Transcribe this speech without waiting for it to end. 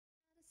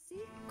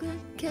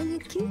can you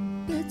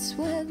keep it?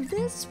 Swear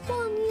this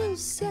one you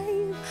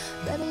save.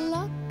 Better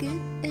lock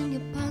it in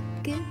your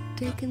pocket,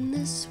 taking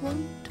this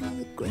one to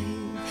the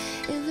grave.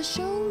 If I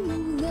show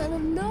you, then I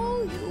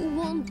know you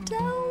won't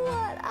tell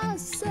what I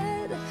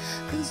said.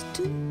 'Cause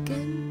two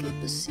can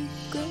keep a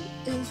secret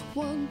if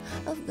one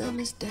of them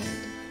is dead.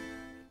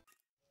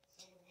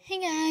 Hey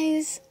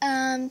guys,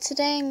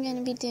 today I'm going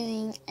to be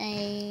doing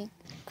a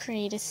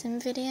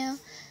Crazyfrsims video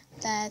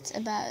that's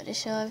about a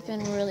show I've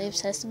been really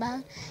obsessed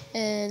about,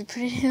 The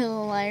Pretty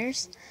Little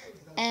Liars,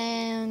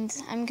 and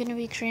I'm going to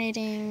be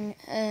creating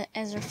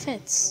Ezra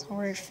Fitz,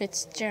 or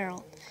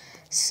Fitzgerald.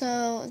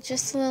 So,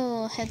 just a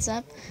little heads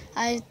up,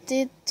 I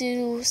did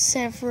do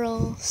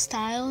several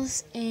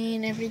styles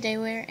in everyday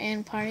wear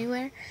and party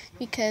wear,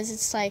 because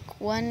it's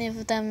like one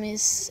of them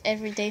is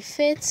everyday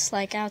fits,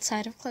 like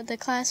outside of the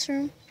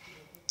classroom,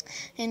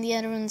 and the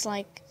other one's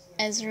like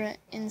Ezra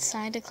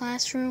inside the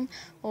classroom,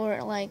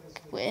 or like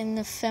in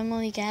the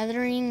family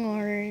gathering,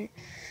 or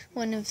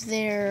one of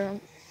their,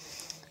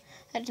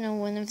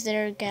 one of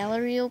their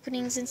gallery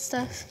openings and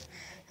stuff.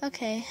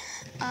 Okay,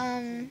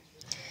 a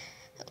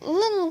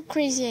little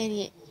crazy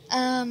idea.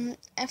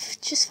 I've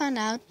just found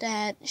out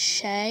that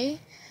Shay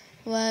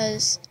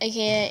was,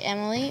 aka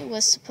Emily,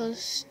 was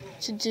supposed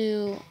to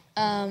do,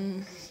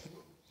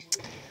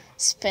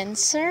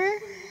 Spencer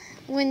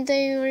when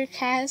they were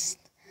cast.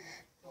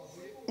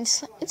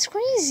 It's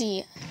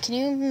crazy. Can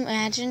you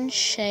imagine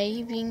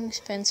Shay being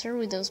Spencer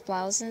with those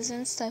blouses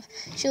and stuff?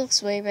 She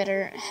looks way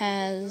better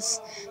as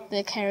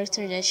the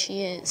character that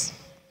she is.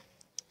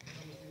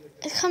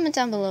 Comment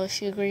down below if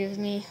you agree with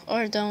me,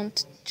 or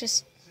don't.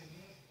 Just,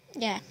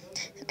 yeah.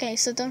 Okay,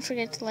 so don't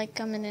forget to like,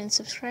 comment, and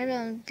subscribe.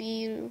 I'll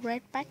be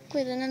right back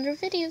with another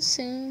video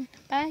soon.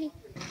 Bye.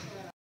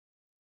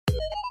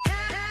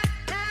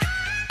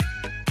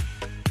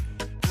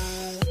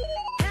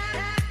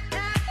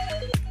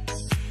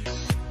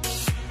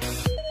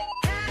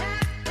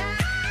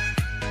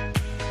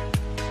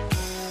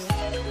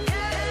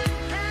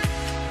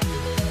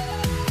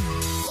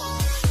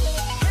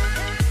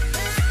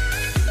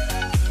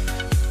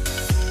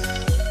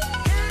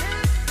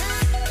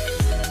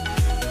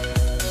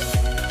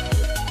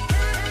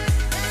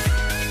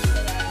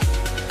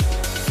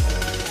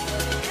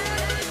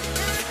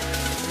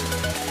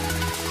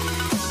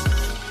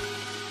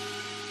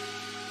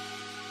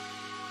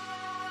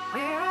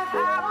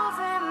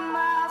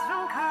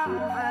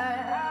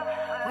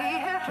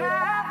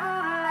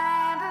 Travel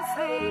land and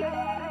sea,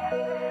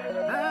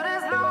 but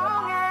as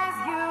long as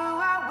you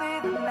are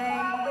with me,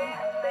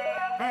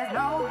 there's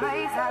no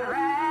place I'd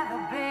rather